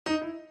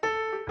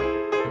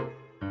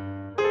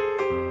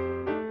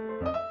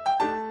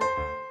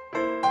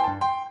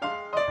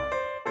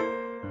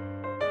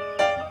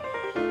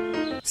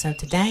So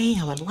today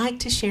I would like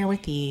to share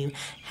with you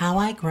how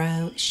I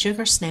grow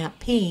sugar snap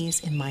peas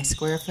in my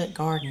square foot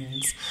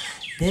gardens.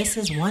 This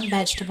is one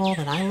vegetable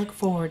that I look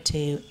forward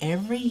to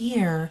every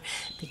year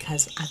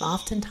because I've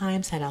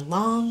oftentimes had a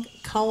long,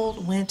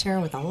 cold winter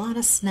with a lot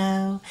of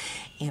snow,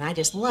 and I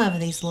just love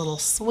these little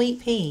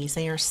sweet peas.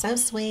 They are so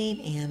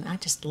sweet, and I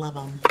just love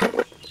them.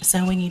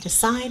 So when you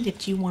decide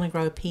that you want to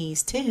grow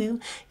peas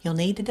too, you'll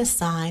need to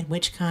decide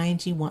which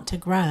kinds you want to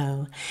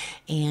grow.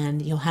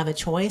 And you'll have a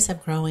choice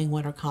of growing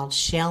what are called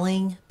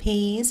shelling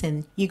peas,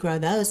 and you grow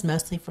those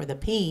mostly for the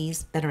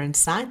peas that are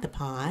inside the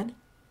pod.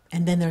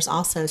 And then there's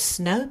also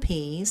snow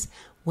peas,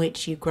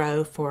 which you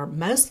grow for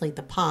mostly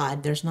the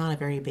pod. There's not a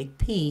very big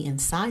pea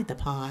inside the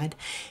pod.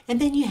 And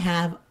then you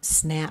have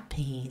snap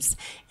peas,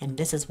 and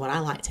this is what I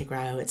like to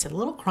grow. It's a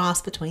little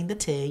cross between the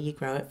two. You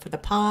grow it for the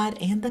pod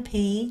and the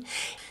pea.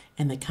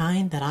 And the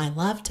kind that I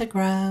love to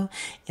grow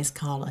is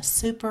called a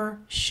super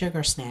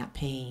sugar snap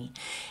pea.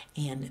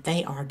 And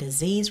they are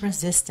disease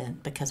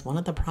resistant because one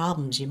of the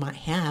problems you might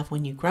have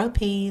when you grow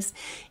peas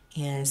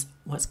is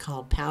what's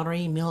called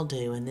powdery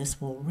mildew, and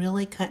this will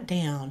really cut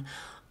down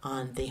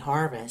on the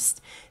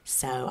harvest.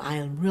 So I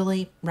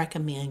really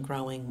recommend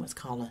growing what's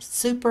called a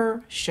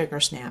super sugar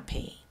snap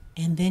pea.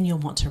 And then you'll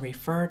want to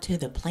refer to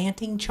the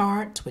planting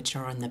charts, which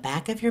are on the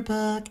back of your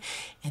book,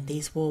 and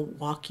these will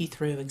walk you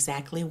through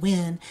exactly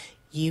when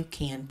you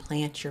can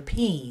plant your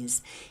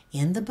peas.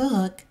 In the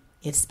book,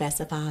 it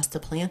specifies to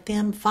plant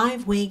them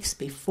 5 weeks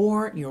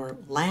before your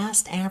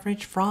last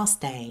average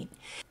frost date.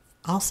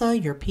 Also,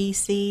 your pea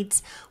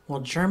seeds will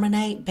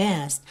germinate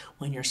best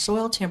when your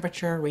soil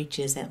temperature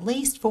reaches at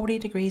least 40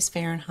 degrees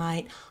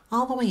Fahrenheit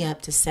all the way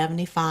up to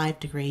 75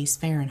 degrees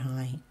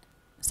Fahrenheit.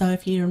 So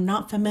if you're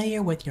not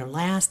familiar with your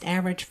last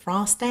average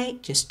frost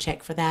date, just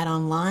check for that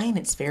online.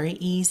 It's very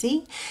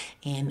easy,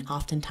 and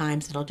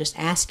oftentimes it'll just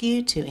ask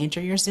you to enter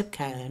your zip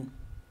code.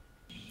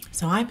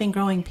 So I've been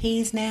growing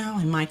peas now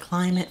in my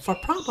climate for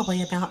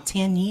probably about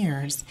 10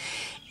 years,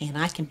 and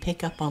I can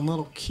pick up on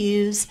little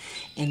cues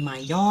in my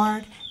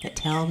yard that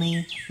tell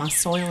me my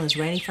soil is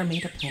ready for me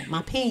to plant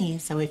my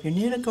peas. So if you're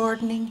new to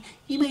gardening,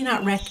 you may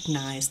not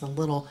recognize the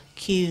little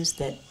cues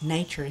that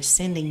nature is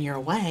sending your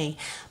way,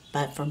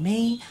 but for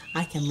me,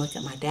 I can look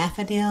at my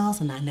daffodils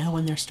and I know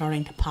when they're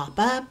starting to pop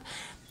up.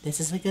 This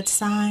is a good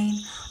sign.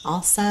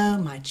 Also,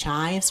 my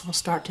chives will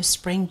start to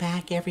spring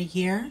back every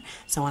year.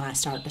 So when I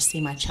start to see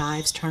my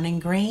chives turning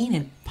green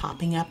and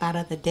popping up out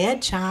of the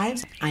dead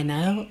chives, I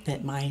know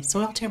that my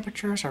soil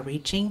temperatures are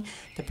reaching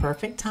the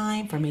perfect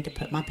time for me to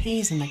put my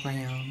peas in the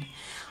ground.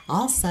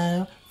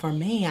 Also, for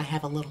me, I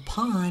have a little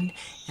pond,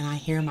 and I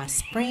hear my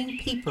spring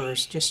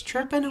peepers just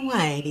chirping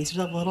away. These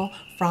are the little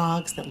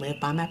frogs that live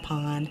by my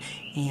pond,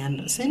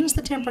 and as soon as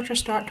the temperatures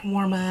start to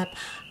warm up,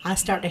 I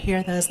start to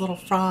hear those little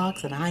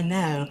frogs, and I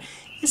know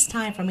it's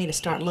time for me to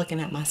start looking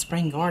at my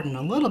spring garden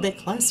a little bit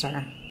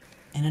closer.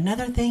 And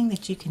another thing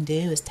that you can do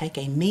is take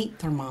a meat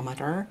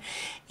thermometer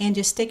and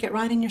just stick it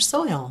right in your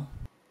soil.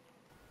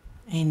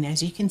 And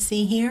as you can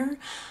see here,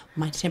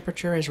 my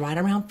temperature is right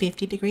around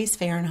 50 degrees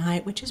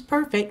Fahrenheit, which is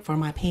perfect for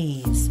my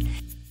peas.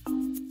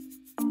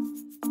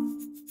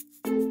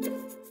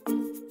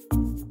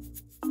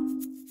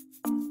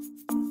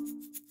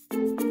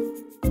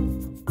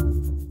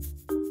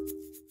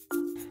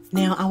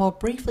 Now I will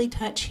briefly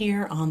touch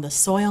here on the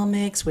soil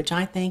mix, which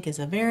I think is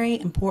a very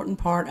important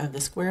part of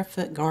the square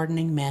foot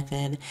gardening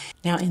method.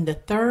 Now in the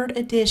 3rd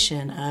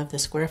edition of the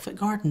Square Foot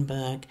Garden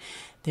book,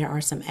 there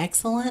are some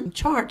excellent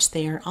charts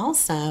there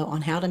also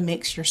on how to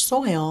mix your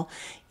soil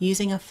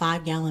using a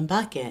 5-gallon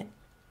bucket.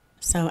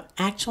 So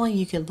actually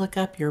you could look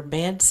up your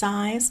bed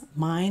size.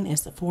 Mine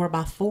is the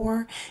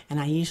 4x4, and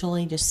I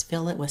usually just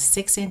fill it with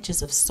 6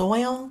 inches of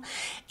soil,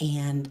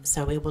 and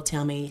so it will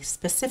tell me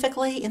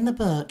specifically in the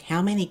book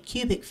how many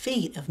cubic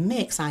feet of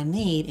mix I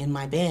need in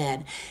my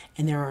bed,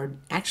 and there are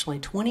actually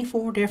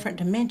 24 different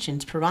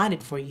dimensions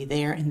provided for you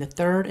there in the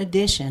 3rd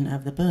edition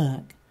of the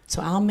book.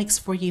 So I'll mix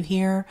for you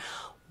here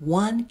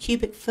 1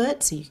 cubic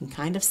foot so you can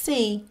kind of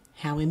see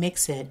how we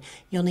mix it.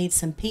 You'll need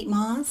some peat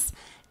moss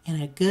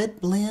and a good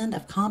blend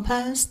of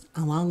compost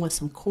along with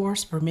some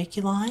coarse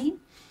vermiculite.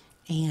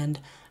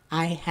 And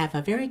I have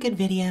a very good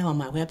video on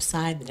my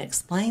website that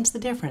explains the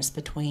difference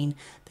between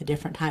the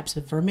different types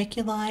of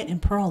vermiculite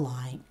and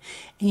perlite.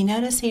 And you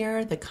notice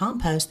here the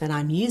compost that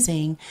I'm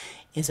using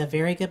is a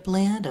very good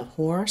blend of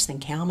horse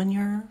and cow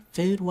manure,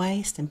 food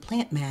waste, and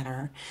plant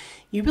matter.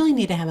 You really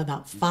need to have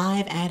about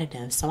 5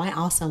 additives, so I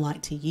also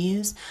like to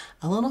use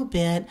a little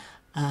bit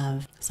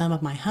of some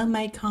of my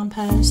homemade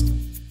compost.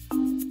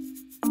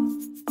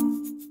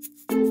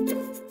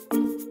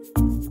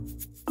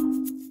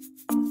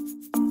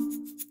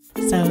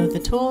 So the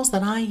tools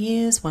that I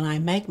use when I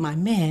make my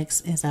mix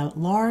is a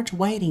large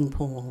wading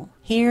pool.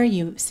 Here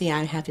you see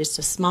I have just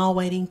a small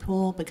wading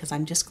pool because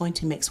I'm just going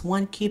to mix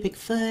 1 cubic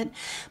foot,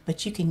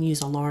 but you can use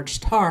a large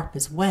tarp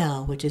as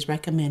well, which is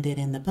recommended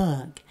in the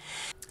book.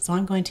 So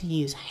I'm going to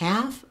use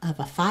half of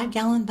a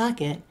 5-gallon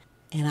bucket,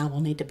 and I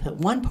will need to put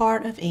 1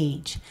 part of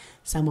each.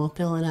 So we'll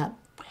fill it up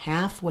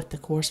half with the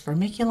coarse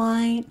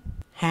vermiculite,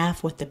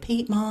 half with the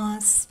peat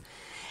moss,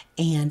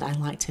 And I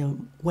like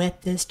to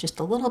wet this just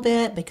a little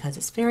bit because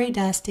it's very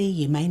dusty.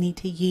 You may need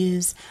to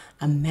use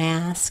a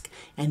mask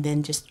and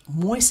then just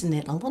moisten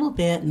it a little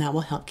bit, and that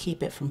will help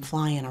keep it from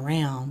flying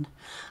around.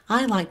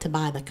 I like to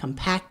buy the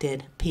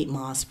compacted peat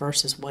moss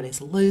versus what is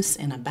loose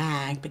in a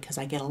bag because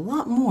I get a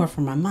lot more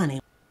for my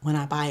money when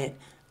I buy it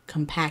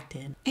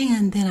compacted.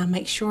 And then I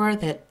make sure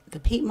that the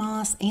peat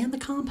moss and the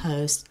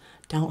compost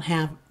don't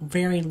have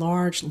very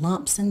large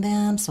lumps in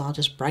them, so I'll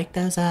just break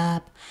those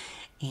up.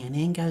 And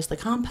in goes the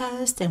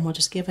compost, and we'll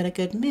just give it a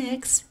good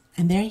mix.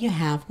 And there you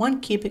have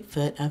 1 cubic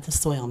foot of the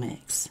soil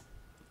mix.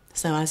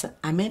 So as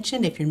I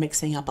mentioned, if you're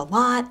mixing up a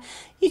lot,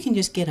 you can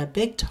just get a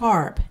big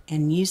tarp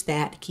and use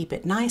that to keep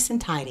it nice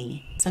and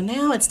tidy. So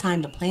now it's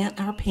time to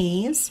plant our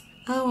peas.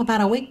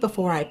 About a week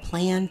before I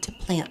plan to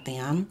plant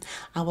them,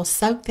 I will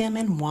soak them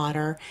in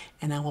water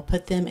and I will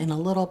put them in a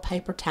little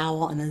paper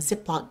towel in a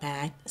Ziploc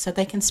bag so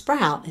they can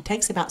sprout. It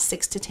takes about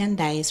 6 to 10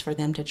 days for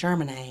them to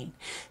germinate.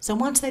 So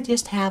once they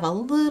just have a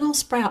little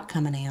sprout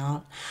coming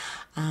out,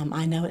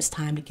 I know it's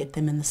time to get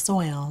them in the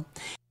soil.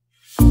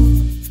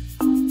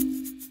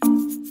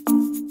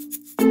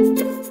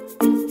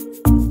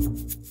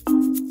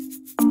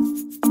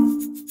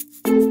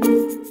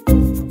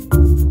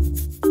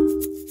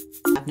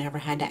 Never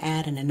had to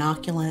add an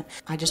inoculant.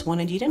 I just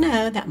wanted you to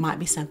know that might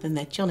be something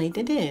that you'll need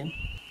to do.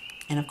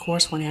 And of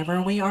course,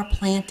 whenever we are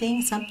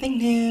planting something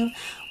new,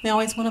 we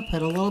always want to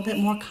put a little bit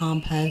more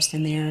compost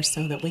in there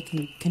so that we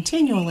can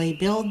continually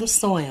build the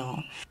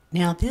soil.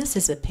 Now this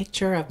is a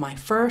picture of my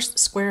first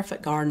square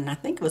foot garden. I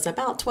think it was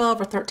about 12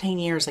 or 13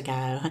 years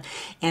ago.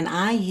 And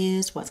I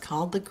used what's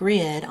called the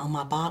grid on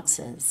my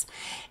boxes.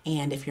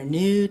 And if you're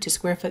new to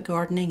square foot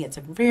gardening, it's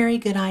a very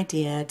good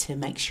idea to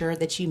make sure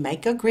that you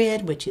make a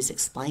grid, which is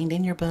explained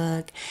in your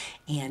book.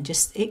 And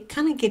just it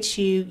kind of gets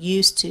you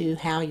used to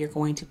how you're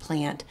going to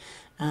plant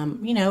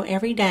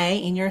every day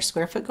in your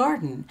square foot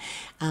garden.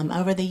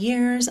 Over the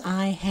years,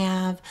 I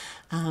have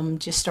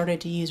just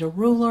started to use a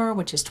ruler,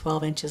 which is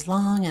 12 inches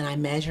long, and I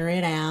measure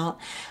it out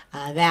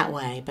that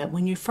way. But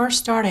when you first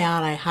start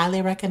out, I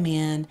highly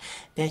recommend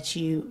that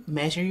you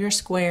measure your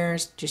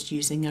squares just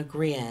using a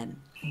grid.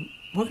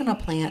 We're going to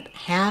plant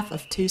half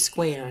of 2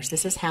 squares.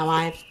 This is how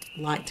I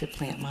like to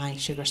plant my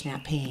sugar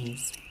snap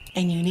peas.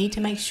 And you need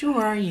to make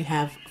sure you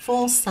have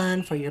full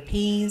sun for your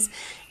peas.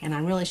 And I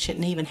really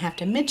shouldn't even have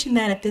to mention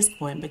that at this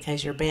point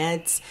because your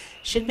beds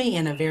should be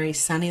in a very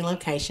sunny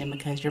location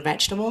because your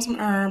vegetables and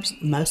herbs,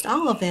 most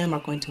all of them, are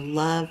going to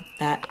love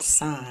that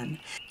sun.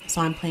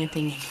 So I'm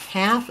planting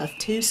half of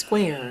 2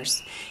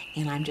 squares,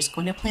 and I'm just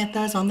going to plant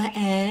those on the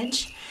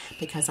edge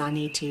because I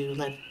need to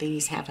let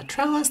these have a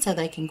trellis so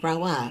they can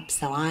grow up.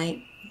 So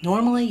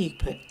normally you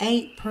put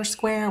 8 per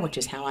square, which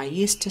is how I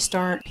used to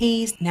start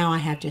peas. Now I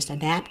have just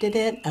adapted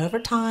it over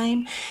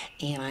time,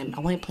 and I'm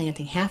only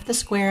planting half the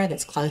square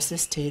that's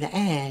closest to the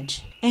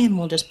edge. And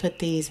we'll just put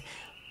these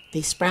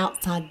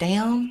sprouts side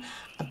down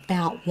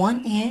about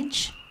 1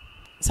 inch.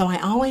 So I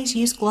always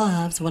use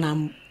gloves when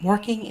I'm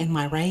working in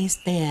my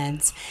raised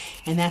beds,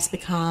 and that's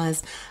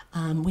because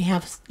we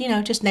have,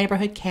 just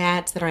neighborhood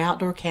cats that are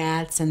outdoor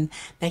cats, and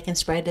they can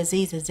spread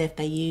diseases if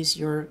they use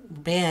your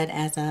bed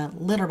as a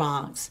litter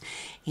box.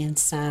 And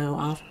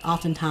so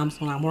oftentimes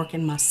when I'm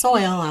working my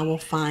soil, I will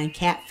find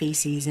cat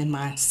feces in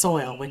my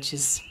soil, which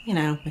is,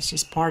 it's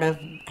just part of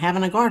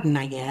having a garden,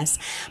 I guess.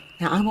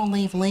 Now I will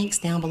leave links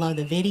down below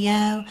the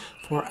video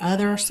for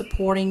other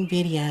supporting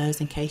videos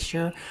in case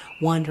you're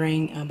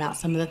wondering about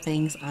some of the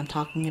things I'm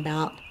talking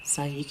about,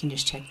 so you can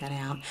just check that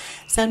out.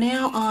 So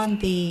now on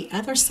the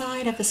other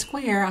side of the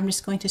square, I'm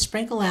just going to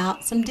sprinkle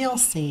out some dill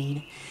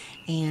seed.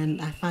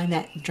 And I find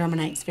that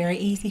germinates very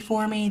easy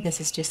for me. This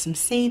is just some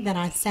seed that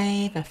I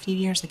saved a few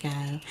years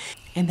ago.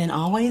 And then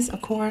always,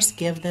 of course,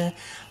 give the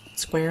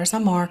squares a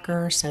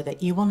marker so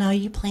that you will know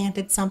you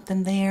planted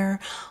something there.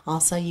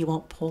 Also, you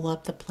won't pull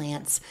up the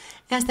plants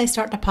as they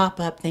start to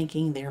pop up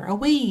thinking they're a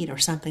weed or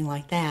something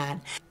like that.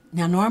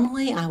 Now,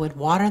 normally I would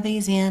water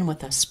these in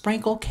with a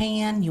sprinkle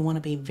can. You want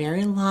to be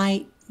very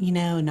light,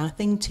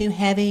 nothing too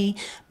heavy,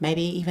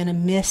 maybe even a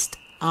mist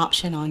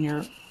option on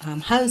your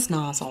hose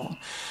nozzle.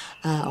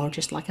 Or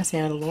just like I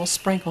said, a little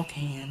sprinkle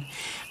can.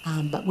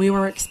 But we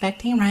were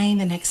expecting rain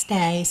the next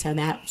day, so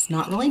that's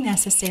not really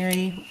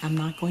necessary. I'm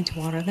not going to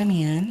water them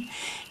in.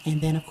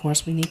 And then, of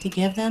course, we need to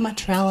give them a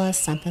trellis,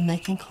 something they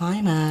can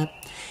climb up.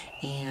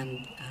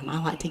 And I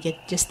like to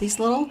get just these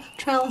little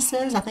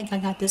trellises. I think I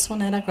got this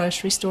one at a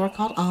grocery store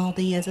called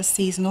Aldi as a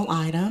seasonal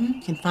item.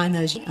 You can find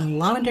those in a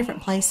lot of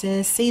different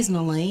places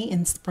seasonally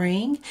in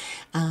spring.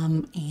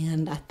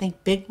 And I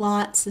think Big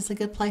Lots is a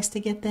good place to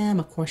get them.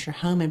 Of course, your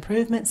home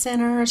improvement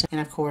centers. And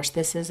of course,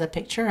 this is a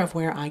picture of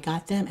where I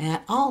got them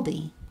at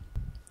Aldi.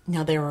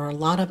 Now, there are a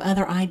lot of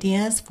other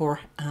ideas for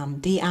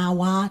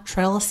DIY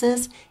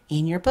trellises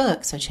in your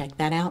book, so check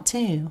that out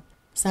too.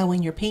 So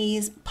when your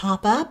peas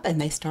pop up and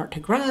they start to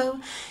grow,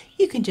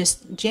 you can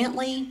just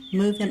gently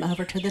move them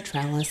over to the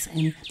trellis,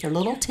 and their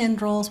little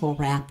tendrils will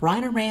wrap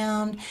right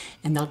around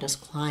and they'll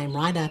just climb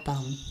right up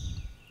them.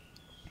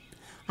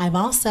 I've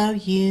also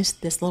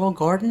used this little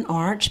garden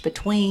arch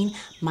between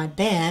my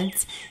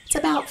beds. It's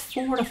about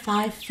 4 to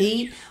 5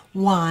 feet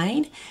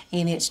wide,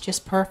 and it's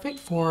just perfect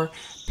for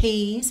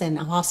peas, and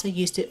I've also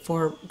used it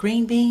for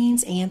green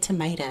beans and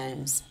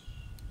tomatoes.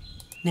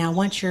 Now,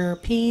 once your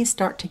peas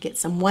start to get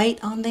some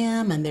weight on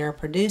them and they're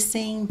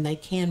producing, they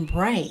can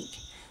break.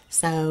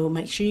 So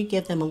make sure you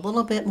give them a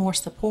little bit more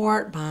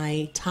support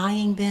by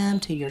tying them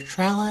to your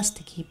trellis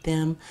to keep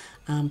them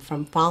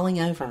from falling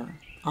over.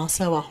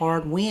 Also, a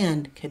hard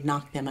wind could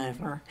knock them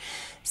over.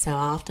 So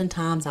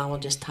oftentimes I will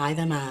just tie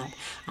them up.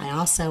 I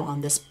also,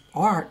 on this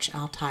arch,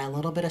 I'll tie a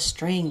little bit of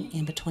string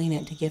in between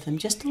it to give them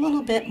just a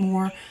little bit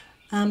more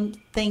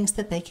things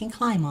that they can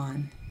climb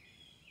on.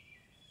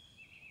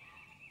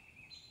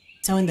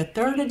 So in the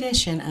third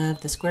edition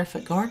of the Square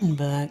Foot Garden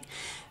book,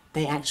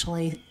 they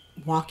actually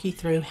walk you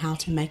through how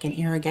to make an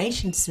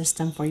irrigation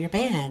system for your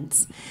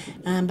beds.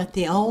 But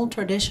the old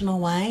traditional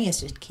way is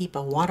to keep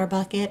a water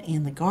bucket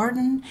in the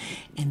garden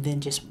and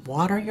then just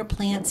water your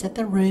plants at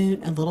the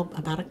root,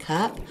 about a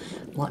cup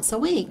once a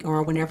week,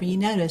 or whenever you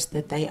notice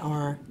that they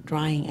are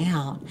drying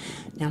out.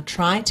 Now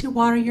try to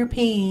water your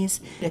peas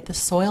at the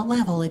soil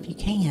level if you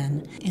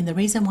can. And the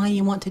reason why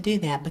you want to do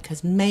that,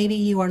 because maybe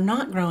you are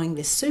not growing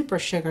the super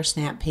sugar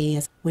snap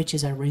peas, which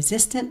is a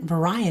resistant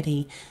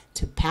variety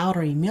to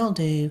powdery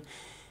mildew.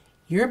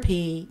 Your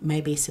pea may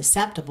be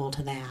susceptible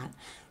to that.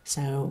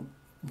 So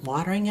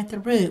watering at the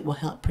root will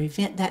help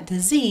prevent that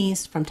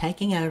disease from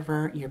taking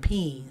over your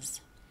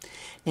peas.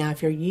 Now,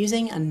 if you're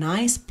using a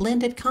nice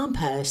blended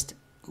compost,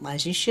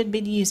 as you should be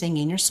using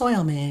in your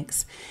soil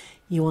mix,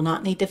 you will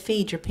not need to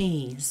feed your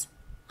peas.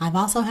 I've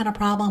also had a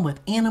problem with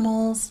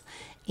animals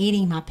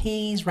eating my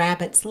peas.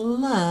 Rabbits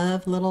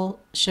love little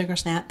sugar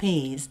snap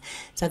peas,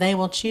 so they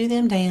will chew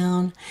them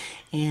down,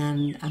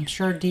 and I'm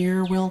sure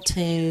deer will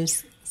too.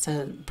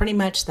 So pretty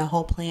much the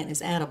whole plant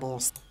is edible.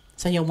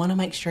 So you'll want to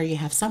make sure you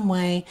have some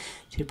way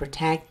to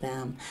protect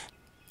them.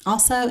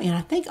 Also, and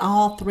I think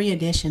all 3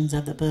 editions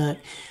of the book,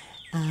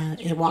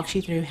 it walks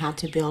you through how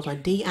to build a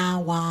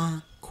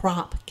DIY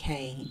crop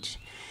cage.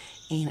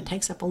 And it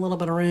takes up a little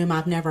bit of room.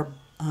 I've never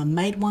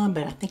made one,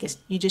 but I think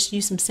you just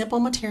use some simple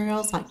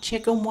materials like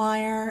chicken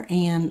wire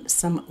and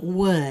some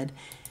wood.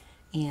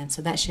 And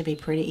so that should be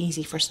pretty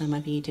easy for some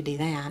of you to do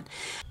that.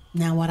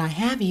 Now what I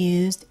have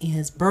used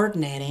is bird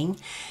netting,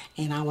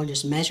 and I will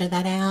just measure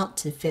that out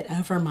to fit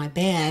over my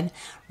bed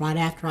right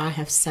after I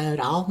have sowed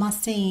all of my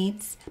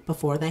seeds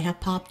before they have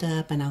popped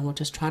up, and I will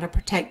just try to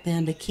protect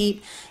them to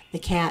keep the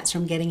cats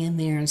from getting in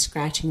there and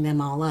scratching them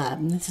all up.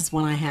 And this is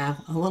when I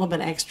have a little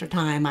bit extra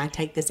time, I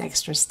take this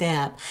extra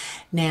step.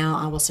 Now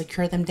I will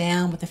secure them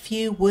down with a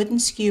few wooden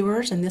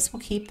skewers, and this will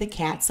keep the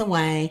cats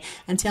away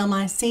until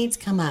my seeds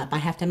come up. I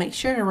have to make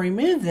sure to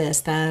remove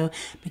this though,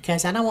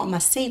 because I don't want my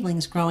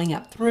seedlings growing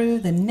up through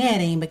the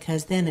netting,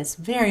 because then it's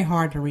very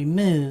hard to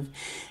remove.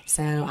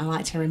 So I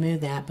like to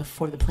remove that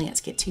before the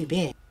plants get too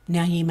big.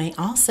 Now you may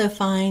also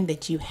find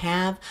that you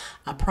have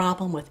a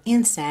problem with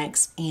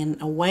insects,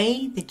 and a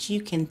way that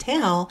you can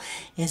tell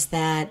is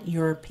that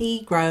your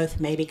pea growth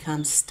may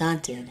become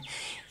stunted.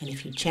 And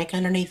if you check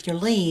underneath your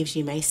leaves,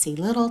 you may see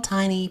little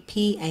tiny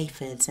pea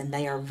aphids, and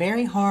they are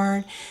very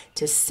hard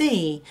to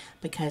see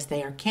because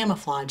they are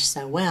camouflaged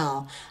so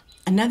well.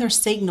 Another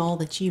signal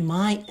that you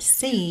might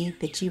see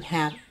that you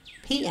have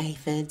pea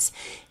aphids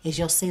is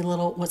you'll see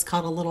what's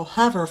called a little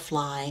hover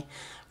fly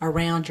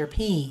around your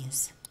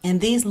peas. And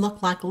these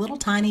look like little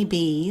tiny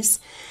bees,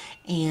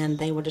 and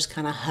they will just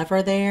kind of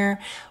hover there.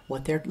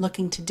 What they're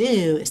looking to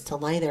do is to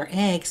lay their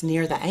eggs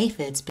near the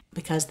aphids,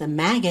 because the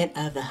maggot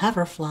of the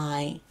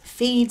hoverfly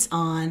feeds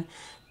on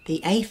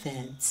the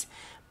aphids,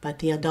 but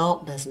the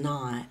adult does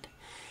not.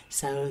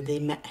 So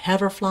the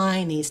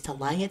hoverfly needs to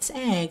lay its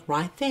egg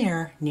right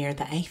there near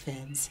the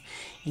aphids.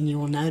 And you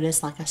will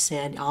notice, like I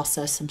said,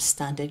 also some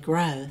stunted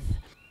growth.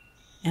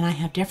 And I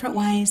have different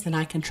ways that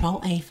I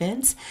control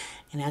aphids.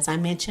 And as I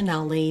mentioned,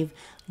 I'll leave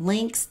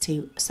links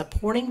to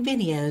supporting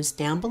videos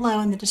down below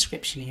in the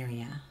description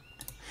area.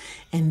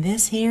 And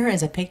this here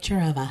is a picture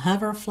of a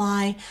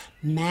hoverfly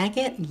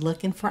maggot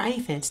looking for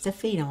aphids to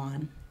feed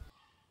on.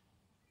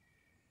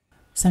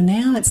 So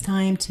now it's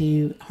time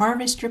to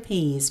harvest your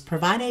peas,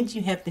 provided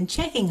you have been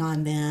checking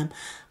on them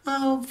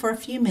for a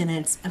few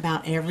minutes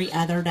about every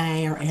other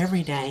day or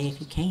every day if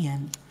you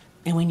can.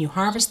 And when you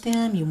harvest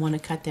them, you want to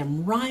cut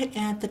them right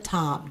at the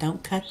top.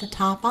 Don't cut the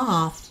top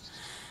off.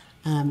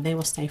 They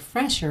will stay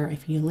fresher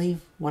if you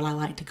leave what I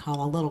like to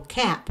call a little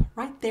cap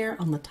right there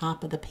on the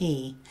top of the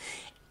pea.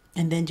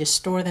 And then just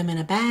store them in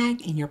a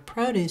bag in your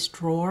produce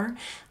drawer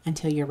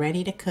until you're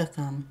ready to cook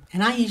them.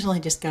 And I usually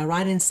just go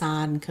right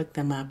inside and cook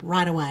them up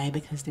right away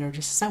because they're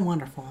just so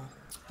wonderful.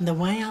 The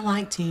way I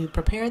like to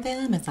prepare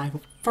them is I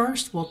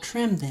first will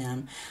trim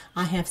them.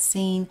 I have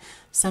seen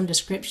some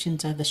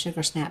descriptions of the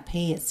sugar snap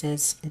pea. It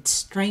says it's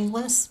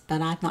stringless,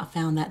 but I've not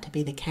found that to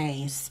be the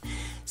case.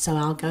 So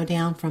I'll go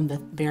down from the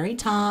very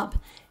top,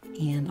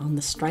 and on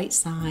the straight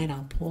side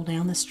I'll pull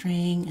down the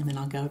string, and then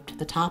I'll go to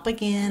the top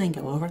again and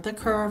go over the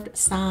curved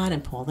side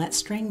and pull that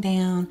string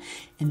down,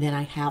 and then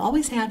I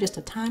always have just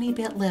a tiny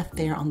bit left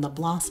there on the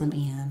blossom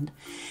end.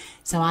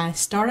 So I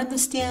start at the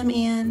stem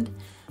end,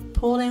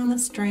 pull down the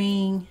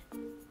string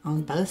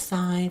on both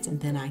sides, and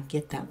then I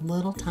get that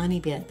little tiny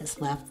bit that's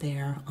left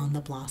there on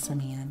the blossom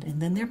end,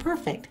 and then they're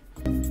perfect.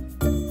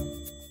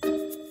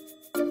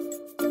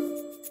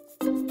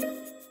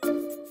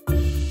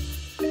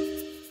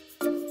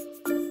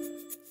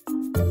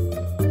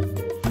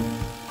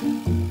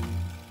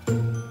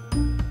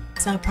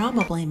 So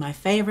probably my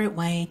favorite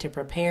way to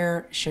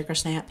prepare sugar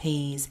snap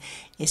peas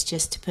is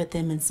just to put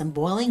them in some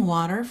boiling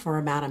water for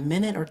about a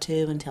minute or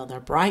two until they're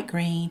bright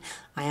green.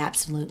 I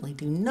absolutely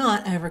do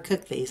not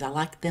overcook these. I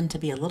like them to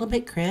be a little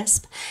bit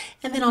crisp.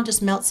 And then I'll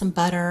just melt some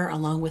butter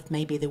along with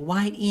maybe the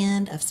white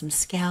end of some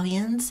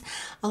scallions,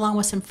 along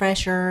with some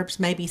fresh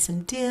herbs, maybe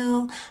some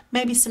dill,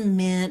 maybe some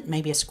mint,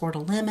 maybe a squirt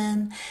of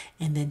lemon,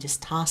 and then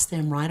just toss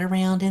them right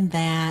around in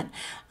that,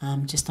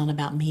 just on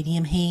about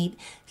medium heat.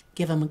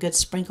 Give them a good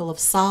sprinkle of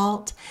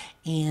salt,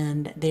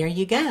 and there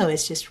you go.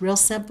 It's just real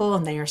simple,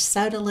 and they are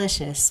so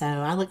delicious. So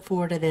I look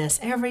forward to this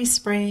every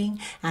spring,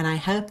 and I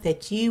hope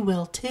that you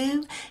will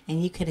too,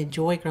 and you can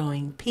enjoy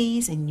growing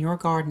peas in your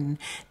garden.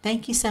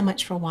 Thank you so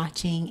much for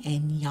watching,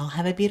 and y'all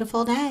have a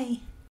beautiful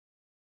day.